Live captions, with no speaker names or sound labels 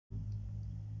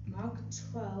Mark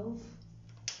 12.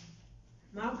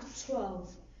 Mark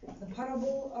 12, the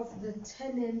parable of the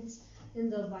tenant in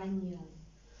the vineyard.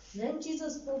 Then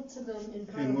Jesus spoke to them in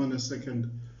parables. Hang on a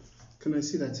second. Can I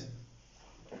see that?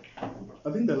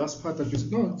 I think the last part that you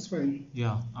said. No, it's fine.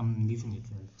 Yeah, I'm leaving it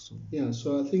there. So. Yeah,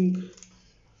 so I think.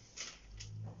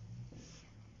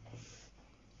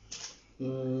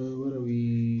 Where are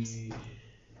we?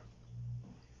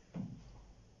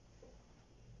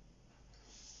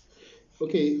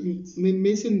 Okay,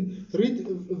 Mason, read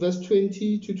verse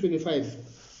 20 to 25.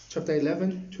 Chapter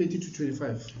 11, 20 to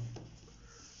 25.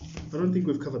 I don't think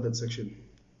we've covered that section.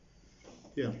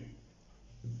 Yeah.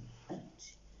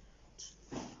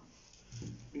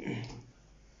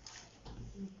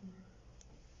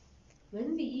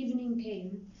 When the evening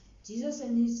came, Jesus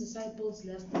and his disciples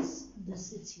left the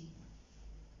city.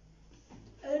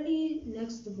 Early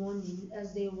next morning,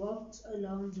 as they walked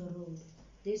along the road,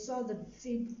 they saw the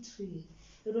fig tree.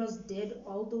 It was dead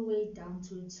all the way down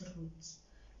to its roots.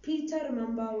 Peter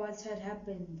remembered what had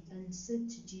happened and said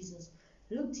to Jesus,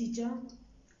 "Look, teacher,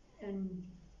 and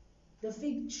the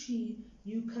fig tree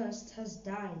you cursed has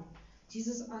died."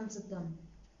 Jesus answered them,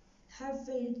 "Have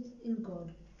faith in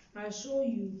God. I assure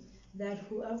you that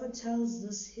whoever tells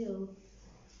this hill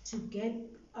to get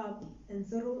up and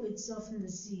throw itself in the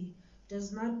sea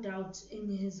does not doubt in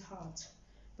his heart,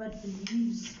 but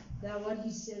believes that what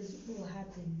he says will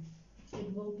happen,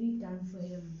 it will be done for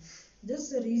him. This is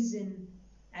the reason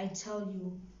I tell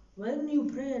you, when you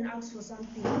pray and ask for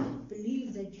something,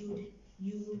 believe that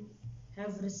you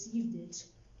have received it,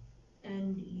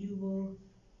 and you will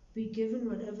be given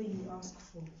whatever you ask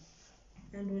for.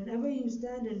 And whenever you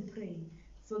stand and pray,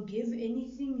 forgive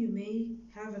anything you may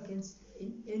have against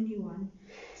anyone,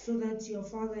 so that your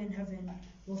Father in heaven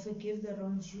will forgive the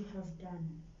wrongs you have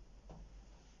done."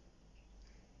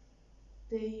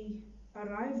 They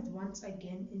arrived once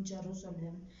again in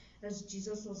Jerusalem as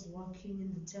Jesus was walking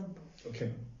in the temple.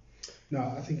 Okay.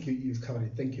 Now, I think you've covered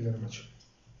it. Thank you very much.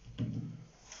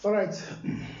 All right.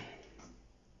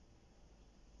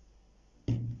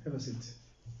 Have a seat.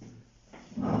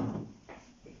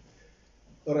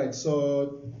 All right.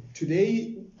 So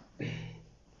today,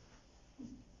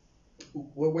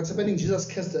 what's happening? Jesus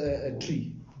cursed a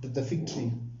tree, the fig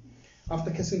tree.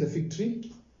 After cursing the fig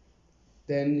tree,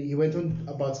 then he went on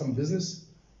about some business,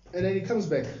 and then he comes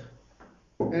back.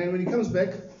 And then when he comes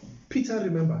back, Peter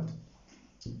remembered.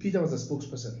 Peter was the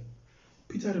spokesperson.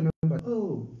 Peter remembered,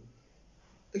 oh,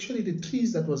 actually the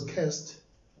trees that was cursed,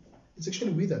 it's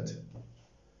actually withered.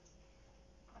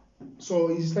 So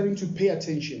he's starting to pay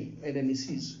attention, and then he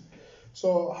sees.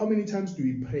 So how many times do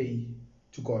we pray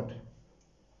to God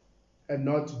and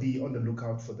not be on the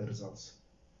lookout for the results?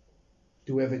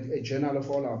 Do we have a journal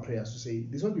of all our prayers to say,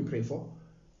 this is what we pray for?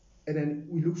 And then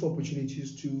we look for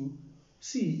opportunities to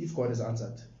see if God has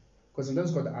answered. Because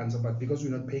sometimes God answers, but because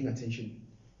we're not paying attention,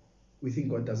 we think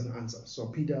God doesn't answer. So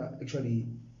Peter actually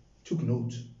took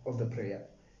note of the prayer,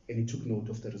 and he took note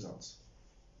of the results.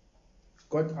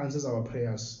 God answers our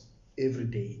prayers every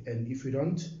day, and if we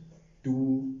don't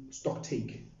do stock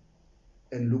take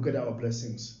and look at our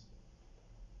blessings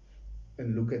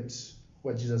and look at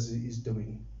what Jesus is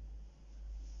doing,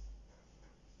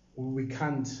 we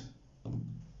can't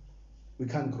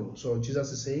grow. So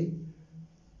Jesus is saying,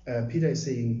 Peter is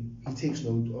saying, he takes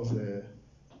note of the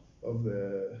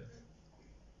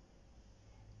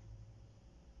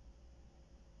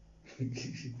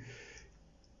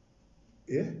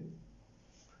yeah?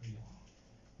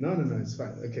 No, it's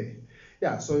fine. Okay.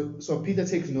 Yeah, so Peter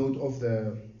takes note of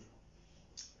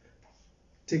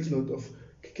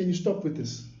can you stop with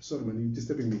this? Sorry man, you're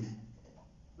disturbing me.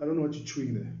 I don't know what you're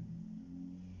chewing there.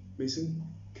 Mason,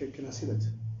 can I see that?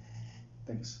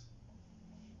 Thanks.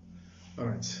 All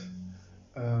right.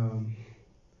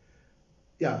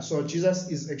 So Jesus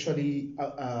is actually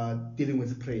dealing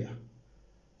with prayer.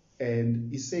 And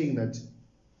he's saying that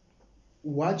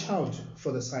watch out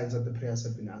for the signs that the prayers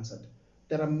have been answered.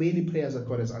 There are many prayers that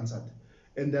God has answered.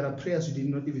 And there are prayers you did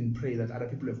not even pray that other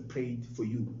people have prayed for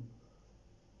you.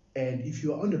 And if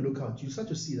you are on the lookout, you start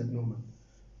to see that, no man,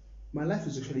 my life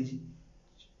is actually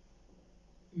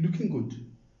looking good.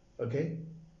 Okay?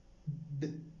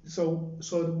 So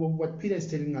what Peter is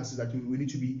telling us is that we need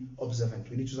to be observant.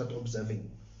 We need to start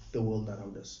observing the world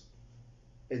around us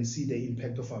and see the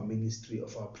impact of our ministry,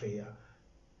 of our prayer,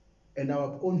 and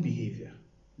our own behavior.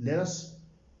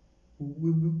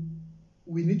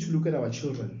 We need to look at our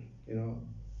children. You know,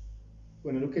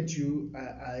 when I look at you,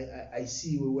 I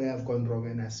see where I've gone wrong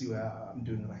and I see where I'm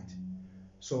doing right.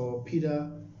 So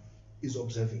Peter is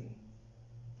observing,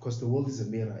 because the world is a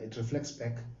mirror. It reflects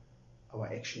back our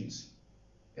actions.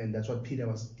 And that's what Peter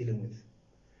was dealing with.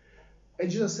 And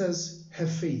Jesus says,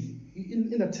 have faith.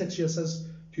 In that text, Jesus says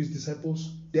to his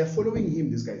disciples, they are following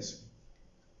him, these guys.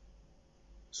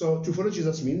 So to follow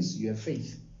Jesus means you have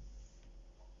faith.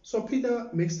 So Peter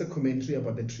makes the commentary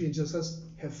about the tree and Jesus says,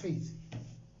 have faith.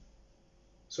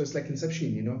 So it's like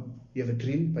inception, You have a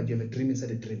dream, but you have a dream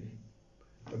inside a dream.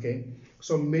 Okay?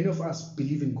 So many of us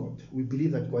believe in God. We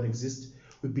believe that God exists.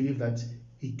 We believe that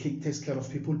he takes care of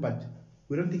people, but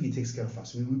we don't think he takes care of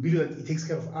us. We believe that he takes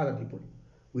care of other people.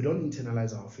 We don't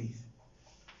internalize our faith.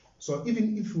 So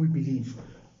even if we believe,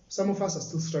 some of us are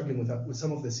still struggling with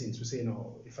some of the sins. We say,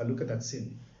 no, if I look at that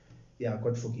sin, yeah,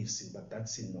 God forgives sin, but that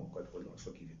sin, no, God will not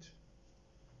forgive it.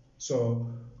 So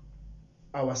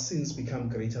our sins become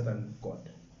greater than God.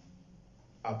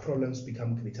 Our problems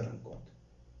become greater than God.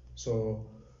 So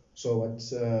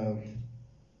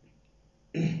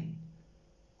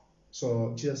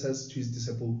Jesus says to his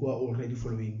disciples who are already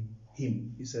following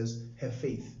him, he says, have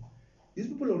faith. These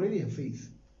people already have faith.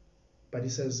 But he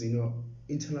says,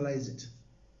 internalize it.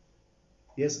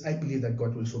 Yes, I believe that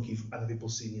God will forgive other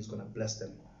people's sin. He's going to bless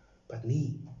them. But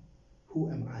me, who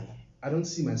am I? I don't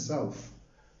see myself.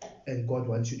 And God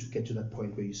wants you to get to that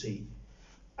point where you say,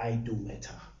 I do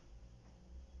matter.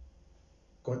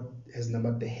 God has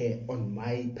numbered the hair on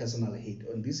my personal head.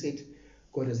 On this head,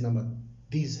 God has numbered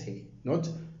this hair, not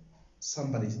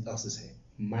somebody else's hair,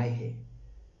 my hair.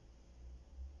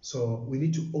 So we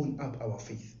need to own up our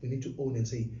faith. We need to own and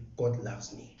say, God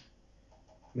loves me.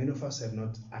 Many of us have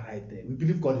not arrived there. We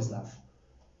believe God is love,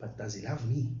 but does he love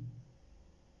me?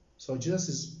 So Jesus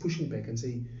is pushing back and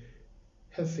saying,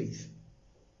 have faith.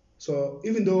 So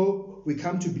even though we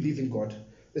come to believe in God,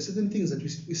 there are certain things that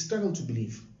we struggle to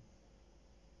believe.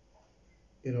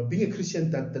 Being a Christian,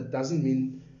 that doesn't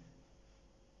mean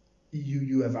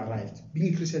you have arrived.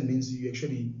 Being a Christian means you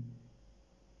actually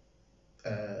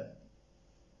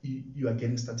you are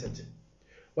getting started.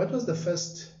 What was the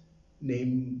first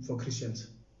name for Christians?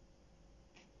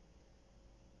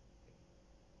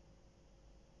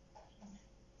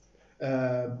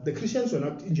 The Christians were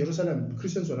not, in Jerusalem,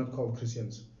 Christians were not called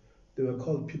Christians. They were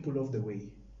called people of the way.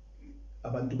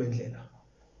 Abantu bendlela.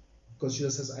 Because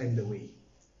Jesus says, I am the way.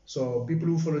 So people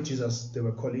who followed Jesus, they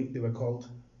were called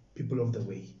people of the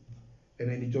way. And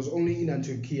then it was only in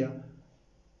Antioch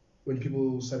when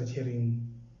people started hearing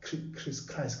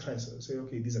Christ, say,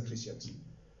 okay, these are Christians.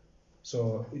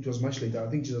 So it was much later. I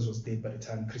think Jesus was dead by the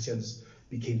time Christians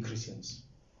became Christians.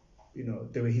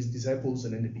 They were his disciples,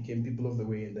 and then they became people of the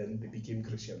way, and then they became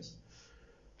Christians.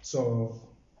 So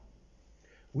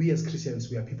we as Christians,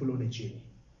 we are people on a journey.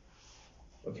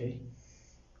 Okay?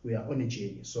 We are on a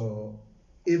journey. So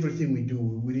everything we do,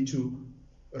 we need to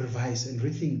revise and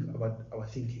rethink about our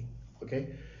thinking.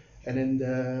 Okay? And then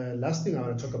the last thing I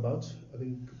want to talk about, I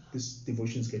think this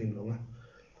devotion is getting longer.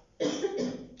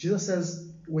 Jesus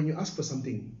says, when you ask for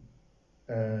something,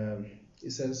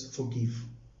 it says, forgive.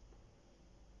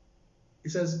 It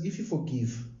says, if you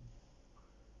forgive,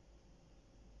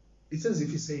 it's as if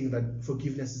he's saying that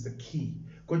forgiveness is the key.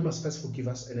 God must first forgive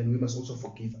us, and then we must also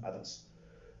forgive others.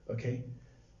 Okay?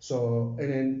 So,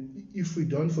 and then if we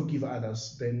don't forgive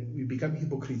others, then we become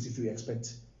hypocrites if we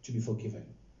expect to be forgiven.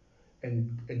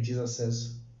 And Jesus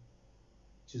says,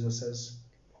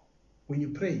 when you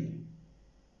pray,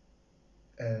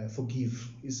 forgive.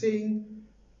 He's saying,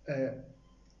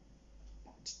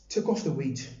 take off the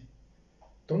weight.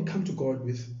 Don't come to God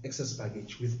with excess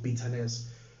baggage, with bitterness,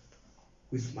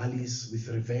 with malice, with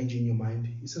revenge in your mind.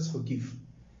 He says forgive.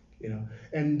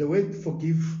 And the word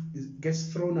forgive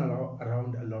gets thrown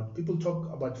around a lot. People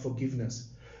talk about forgiveness,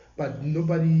 but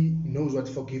nobody knows what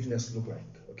forgiveness looks like.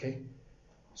 Okay?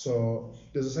 So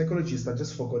there's a psychologist, I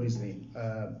just forgot his name.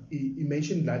 He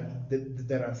mentioned that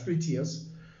there are 3 tiers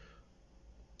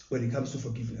when it comes to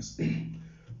forgiveness.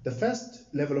 The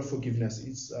first level of forgiveness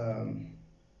is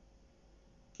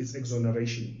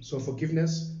exoneration. So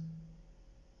forgiveness,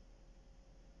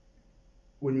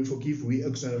 when we forgive, we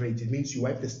exonerate. It means you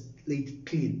wipe the slate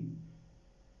clean.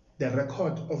 The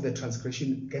record of the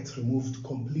transgression gets removed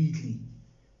completely.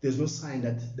 There's no sign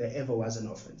that there ever was an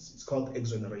offense. It's called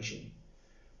exoneration.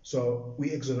 So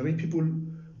we exonerate people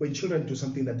when children do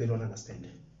something that they don't understand.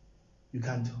 You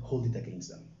can't hold it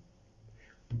against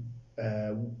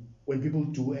them. When people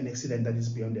do an accident that is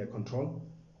beyond their control,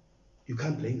 you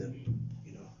can't blame them.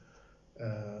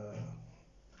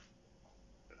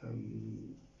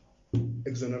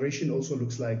 Exoneration also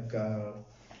looks like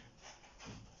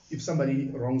if somebody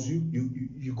wrongs you,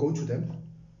 you go to them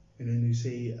and then you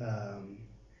say,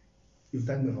 you've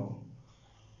done me wrong.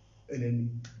 And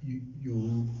then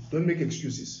you don't make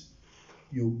excuses.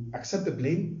 You accept the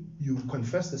blame, you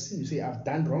confess the sin, you say, I've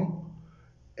done wrong,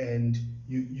 and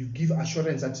you give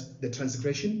assurance that the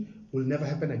transgression will never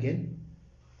happen again,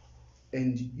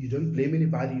 and you don't blame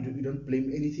anybody, you don't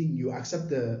blame anything, you accept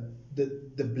the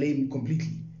blame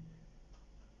completely,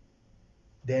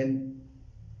 then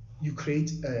you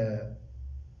create a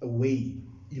way,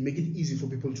 you make it easy for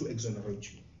people to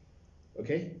exonerate you.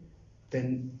 Okay?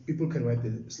 Then people can wipe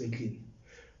the slate clean.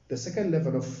 The second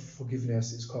level of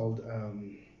forgiveness is called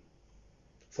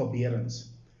forbearance.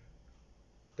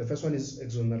 The first one is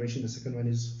exoneration, the second one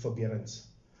is forbearance.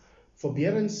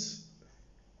 Forbearance,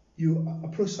 you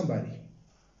approach somebody.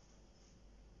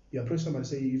 You approach somebody,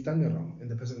 say, you've done me wrong, and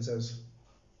the person says,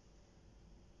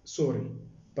 sorry,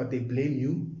 but they blame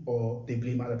you or they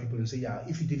blame other people and say, yeah,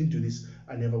 if you didn't do this,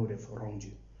 I never would have wronged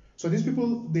you. So these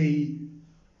people, they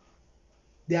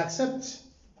accept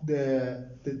the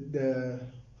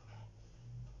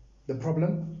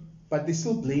problem, but they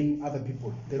still blame other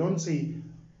people. They don't say,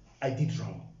 I did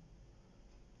wrong.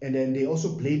 And then they also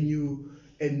blame you,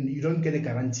 and you don't get a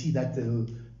guarantee that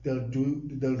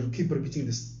they'll keep repeating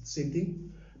the same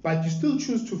thing. But you still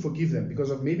choose to forgive them because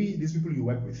of maybe these people you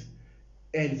work with.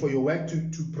 And for your work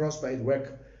to prosper at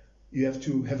work, you have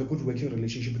to have a good working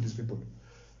relationship with these people.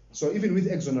 So even with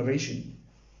exoneration,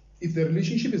 if the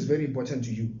relationship is very important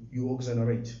to you, you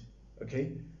exonerate.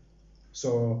 Okay?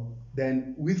 So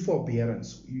then with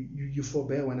forbearance, you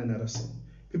forbear one another's sin.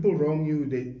 People wrong you,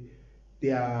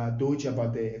 they are dodgy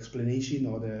about the explanation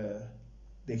or the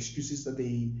excuses that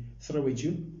they throw at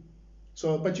you.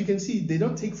 So, but you can see they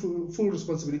don't take full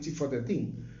responsibility for the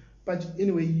thing. But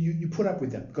anyway, you put up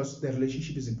with them because the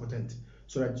relationship is important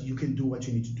so that you can do what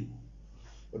you need to do.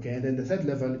 Okay, and then the third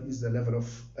level is the level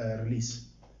of release.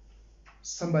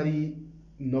 Somebody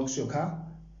knocks your car,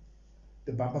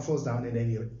 the bumper falls down, and then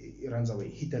he runs away,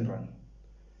 hit and run.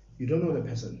 You don't know the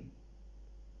person,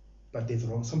 but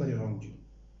somebody wronged you.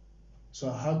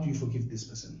 So how do you forgive this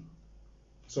person?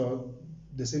 So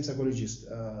the same psychologist,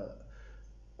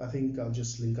 I think I'll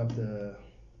just link up the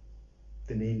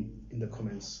name in the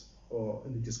comments or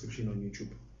in the description on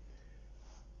YouTube.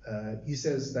 He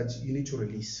says that you need to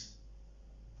release.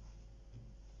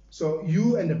 So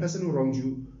you and the person who wronged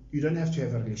you, you don't have to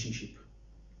have a relationship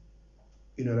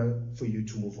in order for you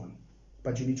to move on,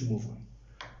 but you need to move on.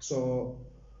 So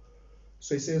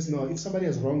he says, no, if somebody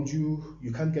has wronged you,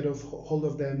 you can't get hold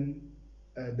of them,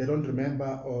 they don't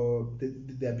remember, or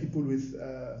there are people with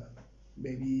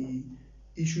maybe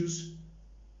issues.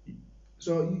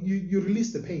 So you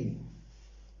release the pain.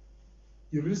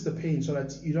 You release the pain so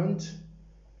that you don't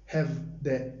have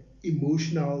the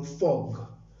emotional fog,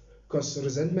 because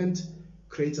resentment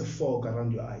creates a fog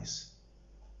around your eyes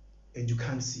and you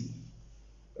can't see.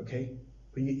 Okay?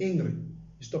 When you're angry,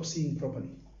 you stop seeing properly.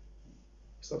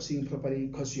 Stop seeing properly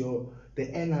because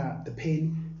the anger, the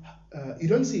pain, you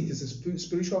don't see it as a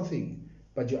spiritual thing,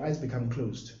 but your eyes become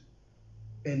closed.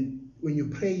 And when you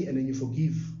pray and then you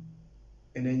forgive,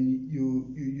 and then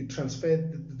you transfer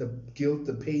the guilt,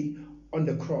 the pain on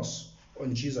the cross,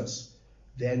 on Jesus,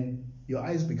 then your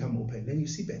eyes become open, then you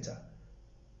see better.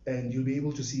 And you'll be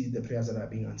able to see the prayers that are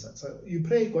being answered. So you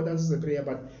pray, God answers the prayer,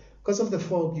 but because of the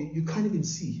fog, you can't even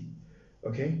see.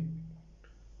 Okay?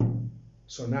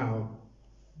 So now,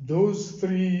 those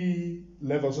 3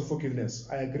 levels of forgiveness,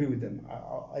 I agree with them.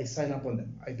 I sign up on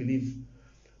them. I believe.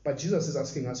 But Jesus is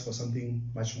asking us for something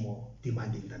much more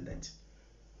demanding than that.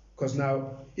 Because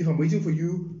now, if I'm waiting for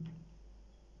you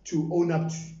to own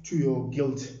up to your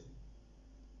guilt,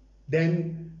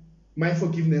 then my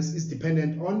forgiveness is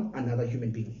dependent on another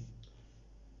human being.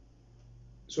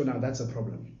 So now that's a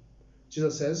problem.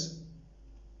 Jesus says,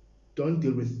 don't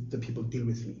deal with the people, deal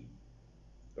with me.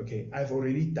 Okay, I've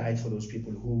already died for those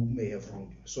people who may have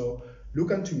wronged you. So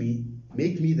look unto me,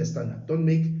 make me the standard. Don't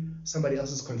make somebody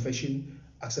else's confession,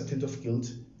 acceptance of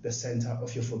guilt, the center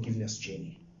of your forgiveness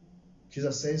journey.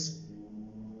 Jesus says,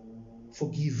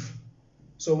 forgive.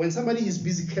 So when somebody is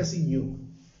busy cursing you,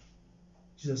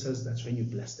 Jesus says that's when you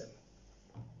bless them.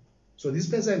 So this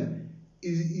person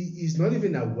is not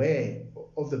even aware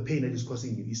of the pain that is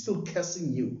causing you. He's still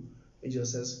cursing you. And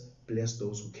Jesus says, bless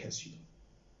those who curse you.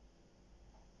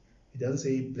 He doesn't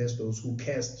say bless those who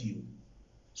cursed you.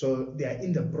 So they are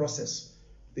in the process.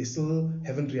 They still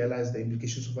haven't realized the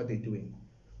implications of what they're doing.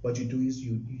 What you do is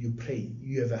you pray.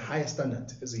 You have a higher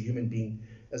standard as a human being,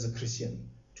 as a Christian,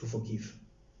 to forgive.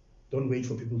 Don't wait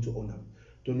for people to own up.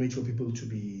 Don't wait for people to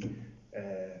be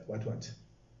what?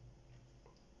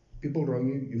 People wrong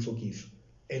you, you forgive.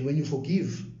 And when you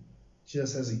forgive,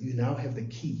 Jesus says you now have the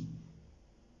key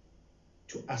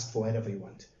to ask for whatever you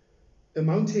want. A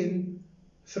mountain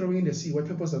throwing in the sea, what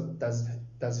purpose does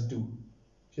it do?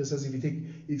 Jesus says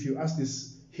if you ask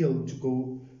this hill to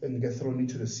go and get thrown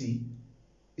into the sea,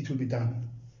 it will be done.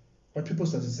 What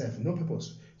purpose does it serve? No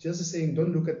purpose. Jesus is saying,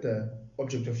 don't look at the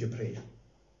object of your prayer.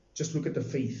 Just look at the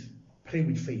faith. Pray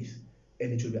with faith,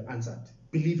 and it will be answered.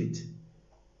 Believe it.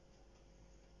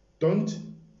 Don't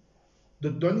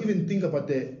even think about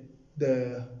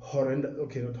the horrendous,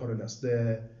 okay, not horrendous,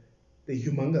 the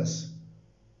humongous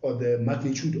or the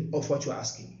magnitude of what you're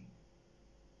asking.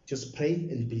 Just pray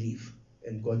and believe,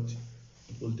 and God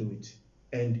will do it.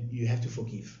 And you have to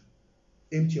forgive.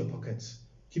 Empty your pockets.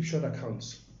 Keep short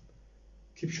accounts.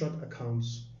 Keep short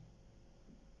accounts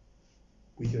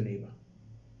with your neighbor.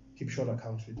 Keep short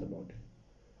accounts with the Lord.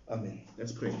 Amen.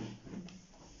 Let's pray.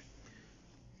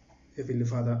 Heavenly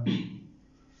Father,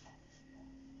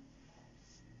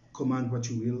 command what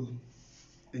you will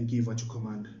and give what you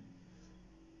command.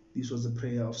 This was the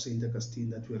prayer of Saint Augustine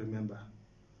that we remember.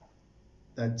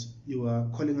 That you are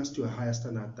calling us to a higher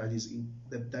standard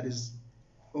that is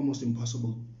almost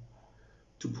impossible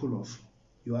to pull off.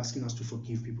 You're asking us to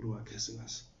forgive people who are cursing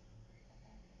us.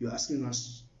 You're asking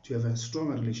us to have a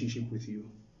stronger relationship with you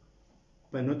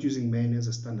by not using man as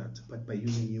a standard, but by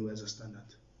using you as a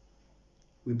standard.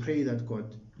 We pray that,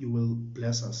 God, you will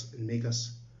bless us and make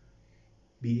us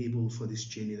be able for this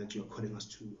journey that you are calling us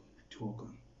to walk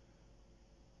on.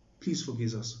 Please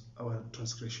forgive us our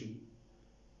transgression.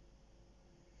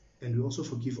 And we also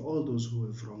forgive all those who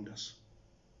have wronged us.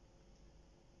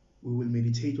 We will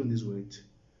meditate on this word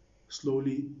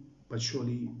slowly but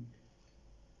surely.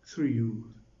 Through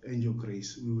you and your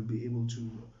grace, we will be able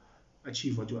to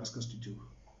achieve what you ask us to do.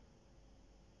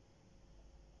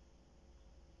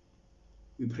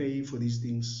 We pray for these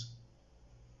things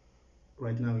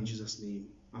right now in Jesus' name.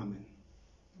 Amen.